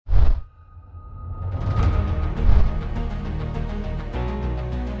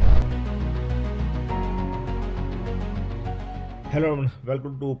Hello everyone,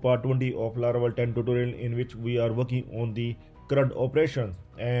 welcome to part 20 of Laravel 10 tutorial in which we are working on the CRUD operations,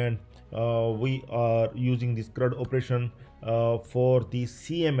 and we are using this CRUD operation for the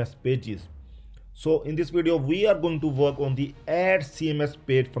CMS pages. So in this video we are going to work on the add CMS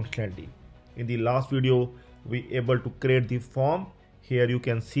page functionality. In the last video we able to create the form. Here you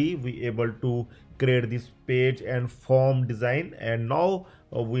can see we able to create this page and form design, and now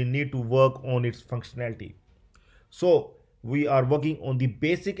we need to work on its functionality. So we are working on the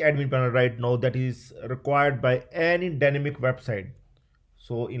basic admin panel right now that is required by any dynamic website.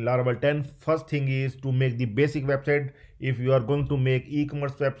 So in Laravel 10, first thing is to make the basic website. If you are going to make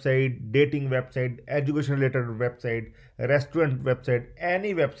e-commerce website, dating website, education related website, restaurant website,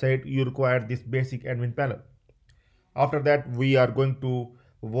 any website, you require this basic admin panel. After that, we are going to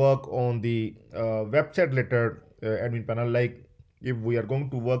work on the website related admin panel. Like if we are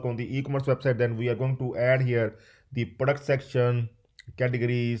going to work on the e-commerce website, then we are going to add here the product section,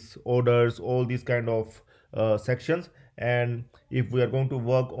 categories, orders, all these kind of sections. And if we are going to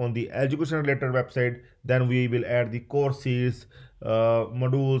work on the education related website, then we will add the courses,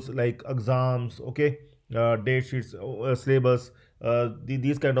 modules like exams, okay, date sheets, syllabus,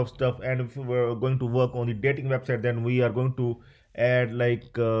 these kind of stuff. And if we're going to work on the dating website, then we are going to add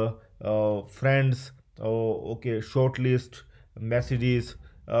like friends, okay, shortlist, messages,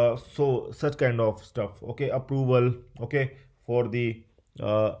 so such kind of stuff, okay, approval, okay, for the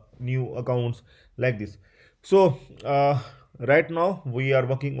new accounts, like this. So right now we are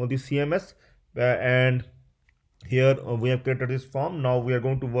working on the CMS, and here we have created this form. Now we are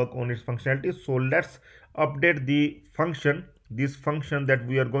going to work on its functionality. So let's update the function, this function that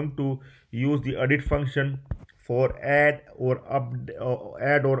we are going to use, the edit function for add or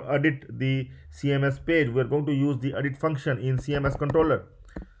edit the CMS page. We are going to use the edit function in CmsController.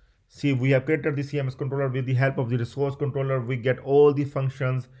 See, we have created the CMS controller. With the help of the resource controller, we get all the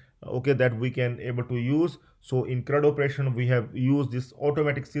functions, okay, that we can able to use. So in CRUD operation, we have used this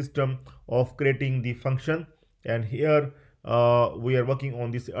automatic system of creating the function, and here we are working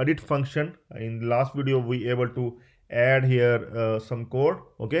on this edit function. In the last video we able to add here some code,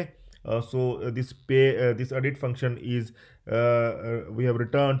 okay. This edit function is we have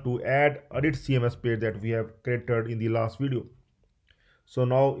returned to add edit CMS page that we have created in the last video. So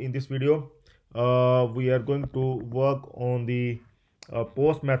now in this video we are going to work on the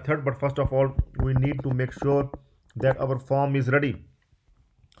post method, but first of all we need to make sure that our form is ready.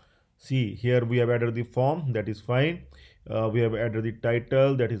 See, here we have added the form, that is fine. We have added the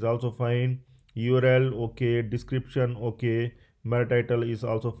title, that is also fine. URL, okay. Description, okay. Meta title is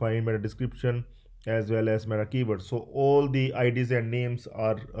also fine. Meta description as well as meta keyword. So all the IDs and names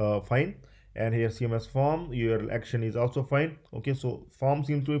are fine. And here CMS form, URL action is also fine. Okay, so form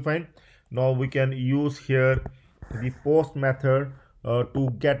seems to be fine. Now we can use here the post method to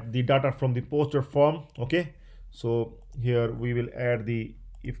get the data from the posted form. Okay, so here we will add the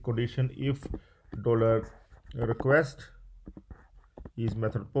if condition, if $request is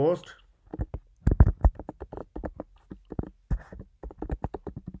method post,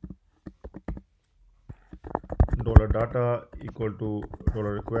 $data equal to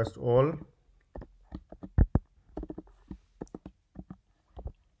 $request all.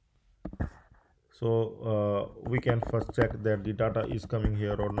 So we can first check that the data is coming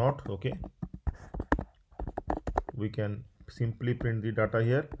here or not. Okay, we can simply print the data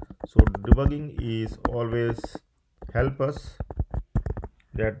here. So debugging is always help us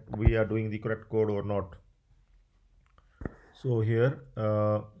that we are doing the correct code or not. So here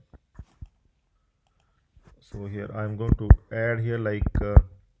I'm going to add here like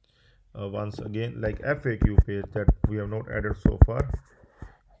once again like FAQ page that we have not added so far.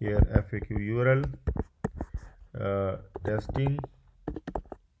 Here FAQ URL, testing.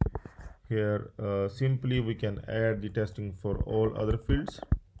 Here simply we can add the testing for all other fields.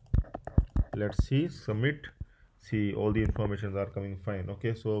 Let's see, submit. See, all the informations are coming fine.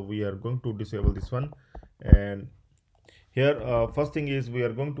 Okay, so we are going to disable this one, and here first thing is we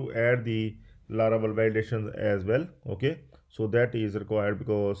are going to add the Laravel validations as well. Okay, so that is required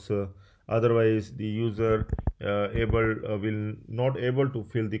because otherwise the user will not able to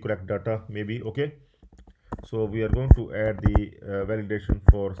fill the correct data maybe. Okay, so we are going to add the validation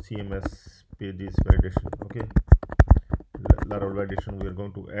for CMS pages validation. Okay, Laravel validation we are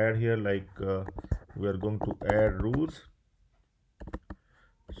going to add here, like we are going to add rules.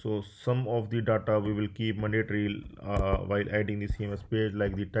 So some of the data we will keep mandatory while adding the CMS page,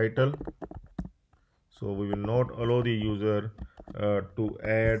 like the title. So we will not allow the user to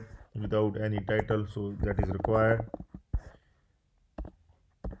add without any title, so that is required.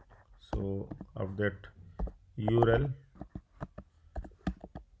 So of that URL,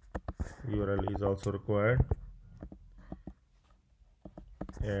 URL is also required,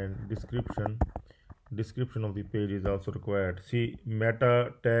 and description of the page is also required. See,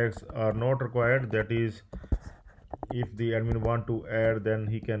 meta tags are not required. That is, if the admin want to add, then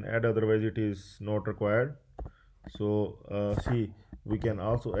he can add, otherwise it is not required. So see, we can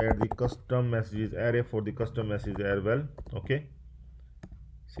also add the custom messages array for the custom message as well. Okay,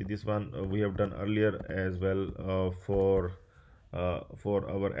 see, this one we have done earlier as well for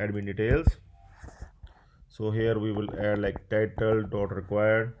our admin details. So here we will add like title dot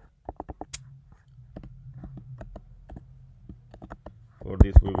required. For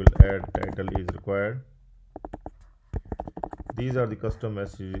this we will add title is required. These are the custom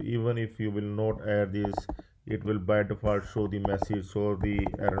messages. Even if you will not add this, it will by default show the message, show the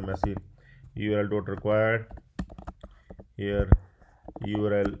error message. URL dot required. Here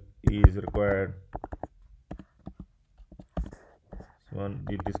URL is required. This one,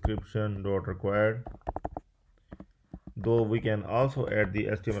 the description dot required. Though we can also add the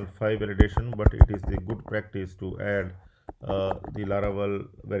HTML5 validation, but it is the good practice to add the Laravel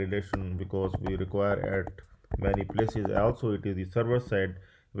validation, because we require at many places. Also, it is the server side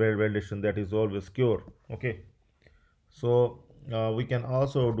validation that is always secure. Okay, so we can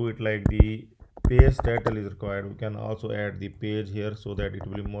also do it like the page title is required. We can also add the page here so that it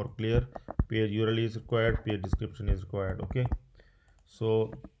will be more clear. Page URL is required, page description is required. Okay,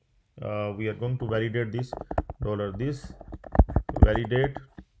 so we are going to validate this $this validate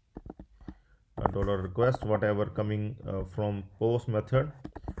 $request whatever coming from post method,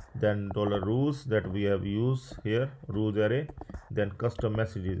 then $rules that we have used here, rules array, then custom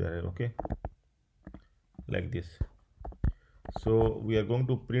messages array. Okay, like this. So we are going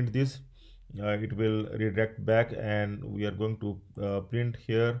to print this. It will redirect back, and we are going to print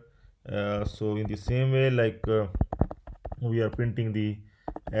here. So in the same way, like we are printing the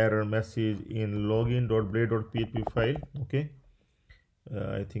error message in login.blade.php file. Okay,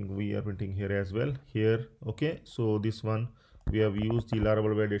 I think we are printing here as well here. Okay, so this one we have used the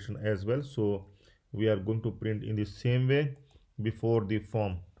Laravel validation as well, so we are going to print in the same way before the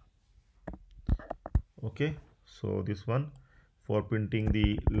form. Okay, so this one for printing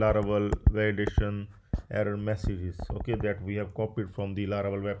the Laravel validation error messages, okay, that we have copied from the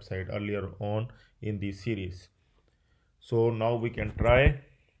Laravel website earlier on in the series. So now we can try.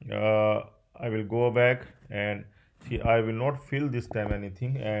 I will go back and see, I will not fill this time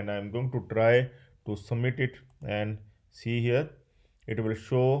anything, and I'm going to try to submit it, and see here it will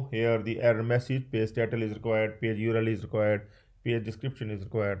show here the error message, page title is required, page URL is required, page description is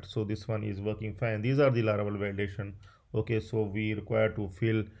required. So this one is working fine. These are the Laravel validation. Okay, so we require to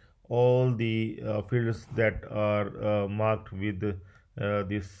fill all the fields that are marked with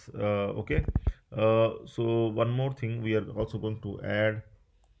this. Okay, so one more thing, we are also going to add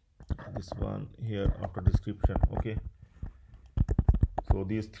this one here after description. Okay, so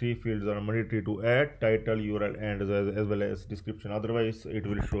these three fields are mandatory to add: title, URL, and as well as description. Otherwise it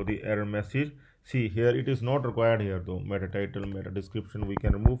will show the error message. See, here it is not required here though. Meta title, meta description we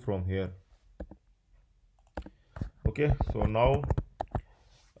can remove from here. Okay, so now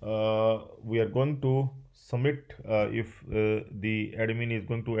we are going to submit. If the admin is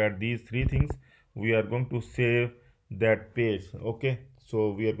going to add these three things, we are going to save that page. Okay,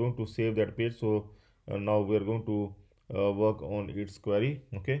 so we are going to save that page. So now we are going to work on its query.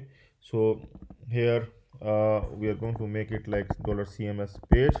 Okay, so here we are going to make it like $CMS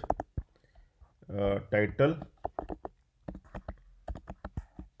page title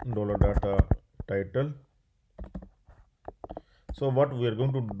 $data title. So what we are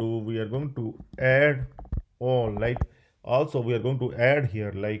going to do, we are going to add all, like also we are going to add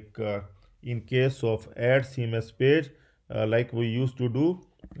here, like in case of add CMS page, like we used to do,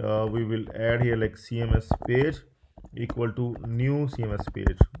 we will add here like CMS page equal to new CMS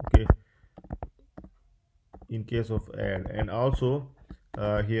page. Okay, in case of add, and also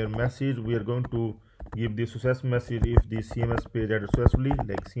here message, we are going to give the success message if the CMS page added successfully,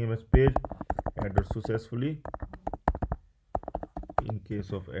 like CMS page added successfully in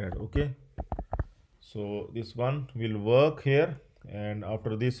case of add. Okay, so this one will work here, and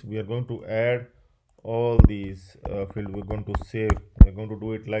after this we are going to add all these fields. We're going to save, we're going to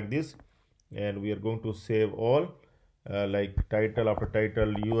do it like this, and we are going to save all like title after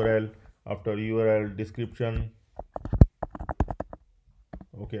title, URL after URL, description.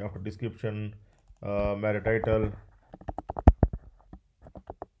 Okay, after description, meta title,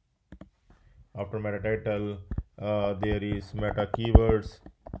 after meta title there is meta keywords,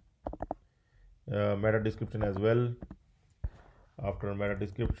 meta description as well. After meta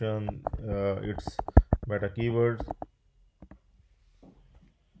description it's meta keywords.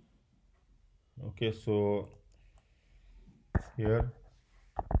 Okay, so here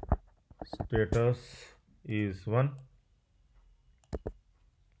status is 1.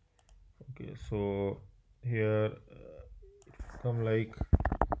 Okay, so here come like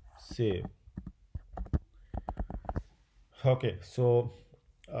save. Okay, so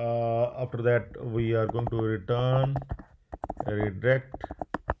after that we are going to return redirect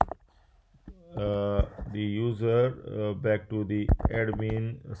the user back to the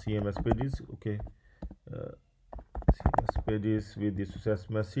admin CMS pages. Okay, uh, CMS pages with the success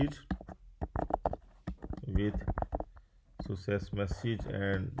message, with success message,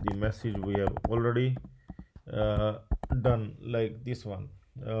 and the message we have already uh, done, like this one.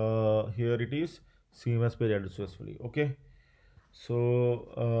 Here it is, CMS page added successfully. Okay,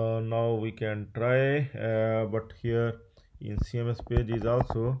 so now we can try, but here in CMS page is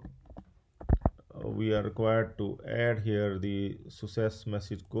also we are required to add here the success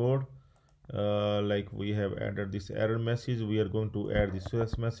message code. Like we have added this error message, we are going to add the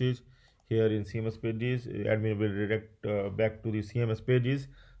success message here in CMS pages. Admin will redirect back to the CMS pages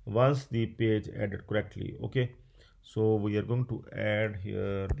once the page added correctly. Okay, so we are going to add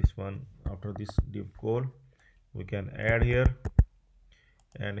here this one. After this div call we can add here,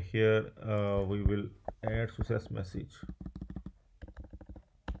 and here we will add success message.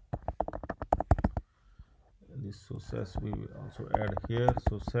 This success we will also add here,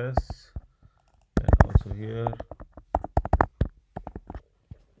 success, and also here.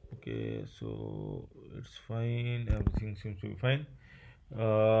 Okay, so it's fine, everything seems to be fine.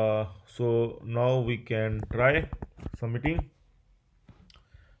 So now we can try submitting.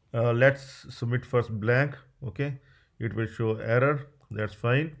 Let's submit first blank. Okay, it will show error, that's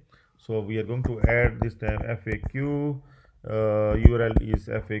fine. So we are going to add this time FAQ. URL is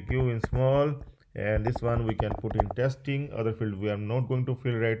FAQ in small, and this one we can put in testing. Other field we are not going to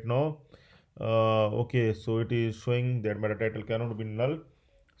fill right now. Okay, so it is showing that meta title cannot be null,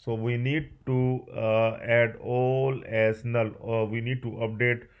 so we need to add all as null, or we need to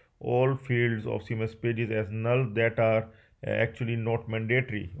update all fields of CMS pages as null that are actually not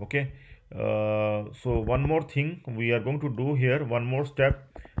mandatory. Okay, so one more thing we are going to do here, one more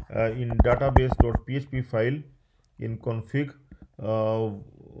step in database.php file, in config,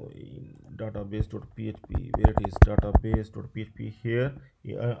 in database.php, where it is, database.php, here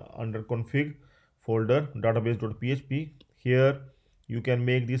under config folder, database.php. Here you can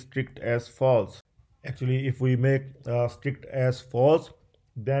make this strict as false. Actually, if we make strict as false,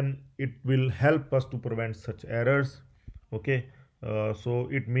 then it will help us to prevent such errors. Okay, so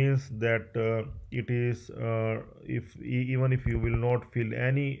it means that it is if even if you will not fill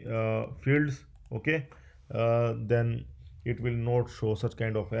any fields, okay, then it will not show such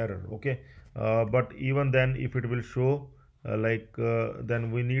kind of error. Okay, but even then if it will show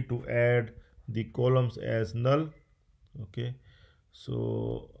then we need to add the columns as null. Okay,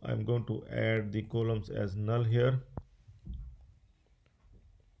 so I'm going to add the columns as null here.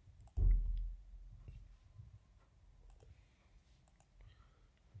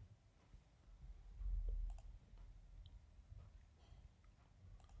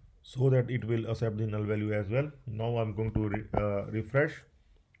 So that it will accept the null value as well. Now I'm going to refresh,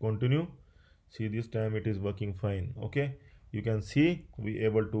 continue. See, this time it is working fine. Okay, you can see we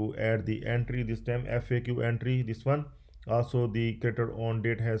able to add the entry, this time FAQ entry, this one. Also the creator on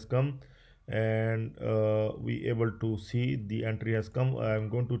date has come, and we able to see the entry has come. I am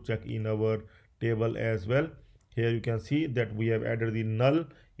going to check in our table as well. Here you can see that we have added the null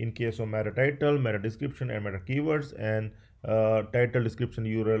in case of meta title, meta description, and meta keywords, and title description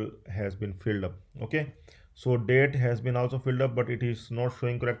URL has been filled up. Okay, so date has been also filled up, but it is not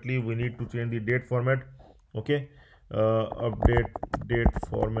showing correctly. We need to change the date format. Okay, update date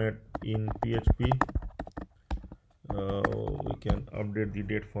format in PHP. We can update the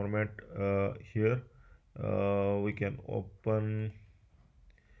date format here. We can open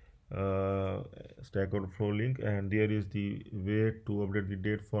Stack Overflow link, and there is the way to update the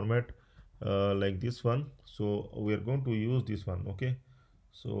date format like this one. So we are going to use this one. Okay,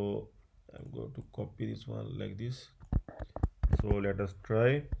 so I'm going to copy this one like this. So let us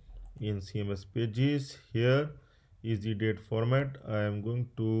try in CMS pages. Here is the date format. I am going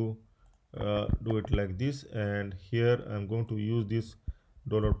to do it like this, and here I'm going to use this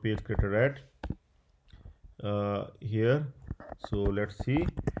 $page creator add here. So let's see,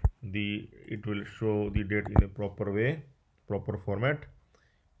 the it will show the date in a proper way, proper format.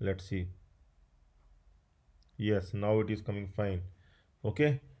 Let's see. Yes, now it is coming fine.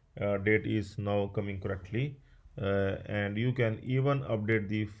 Okay, date is now coming correctly, and you can even update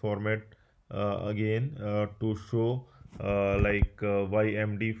the format again to show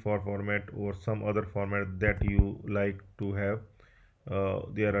YMD for format or some other format that you like to have.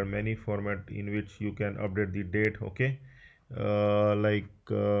 There are many format in which you can update the date. Okay,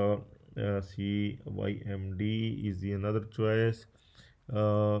 CYMD is the another choice,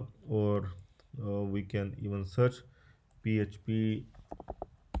 or we can even search PHP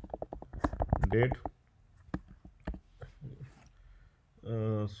date.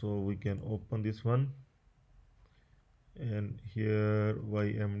 So we can open this one, and here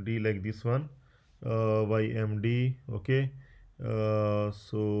YMD, like this one, YMD. Okay,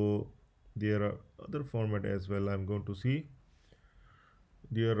 so there are other format as well. I'm going to see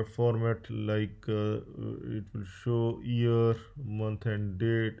their format, it will show year, month and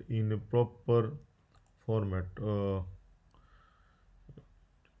date in a proper format.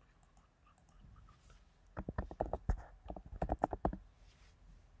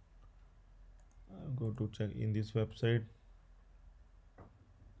 I'm going to check in this website.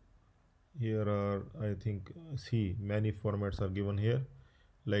 Here are, I think, see, many formats are given here,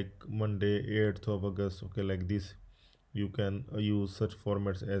 like Monday 8th of August. Okay, like this you can use such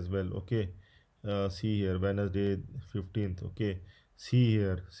formats as well. Okay, see here Wednesday 15th. Okay, see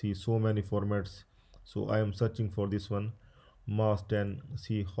here, see so many formats. So I am searching for this one, must, and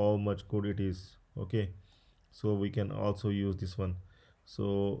see how much code it is. Okay, so we can also use this one.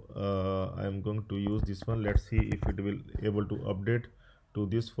 So I am going to use this one. Let's see if it will able to update to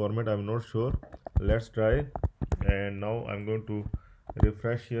this format. I'm not sure. Let's try. And now I'm going to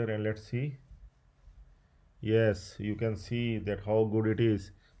refresh here, and let's see. Yes, you can see that how good it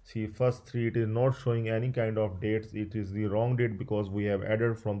is. See, first three, it is not showing any kind of dates. It is the wrong date because we have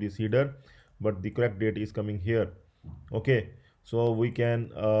added from this header, but the correct date is coming here. Okay, so we can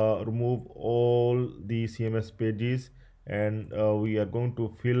remove all the CMS pages, and we are going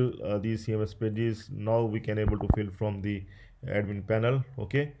to fill these CMS pages. Now we can able to fill from the admin panel.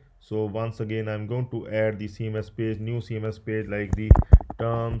 Okay, so once again I'm going to add the CMS page, new CMS page, like the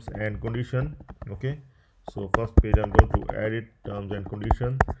terms and condition. Okay, so first page I'm going to add it, terms and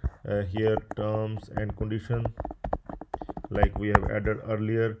condition. Here terms and condition, like we have added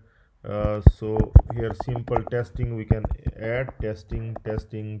earlier. So here simple testing, we can add testing,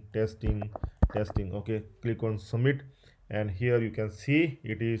 testing, testing, testing. Okay, click on submit, and here you can see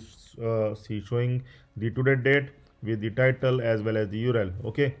it is showing the today date with the title as well as the URL.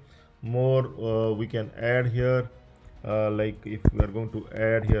 Okay, more we can add here, like if we are going to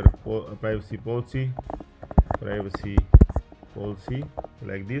add here privacy policy, privacy policy,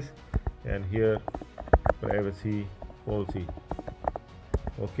 like this, and here privacy policy.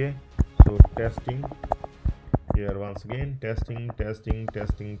 Okay, so testing, here once again testing, testing,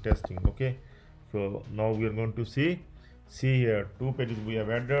 testing, testing. Okay, so now we are going to see here two pages we have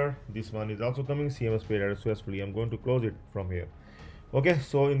added. This one is also coming, CMS page added successfully. I'm going to close it from here. Okay,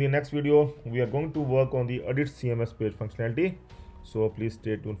 so in the next video we are going to work on the edit CMS page functionality, so please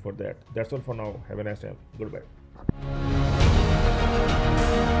stay tuned for that. That's all for now. Have a nice time. Goodbye.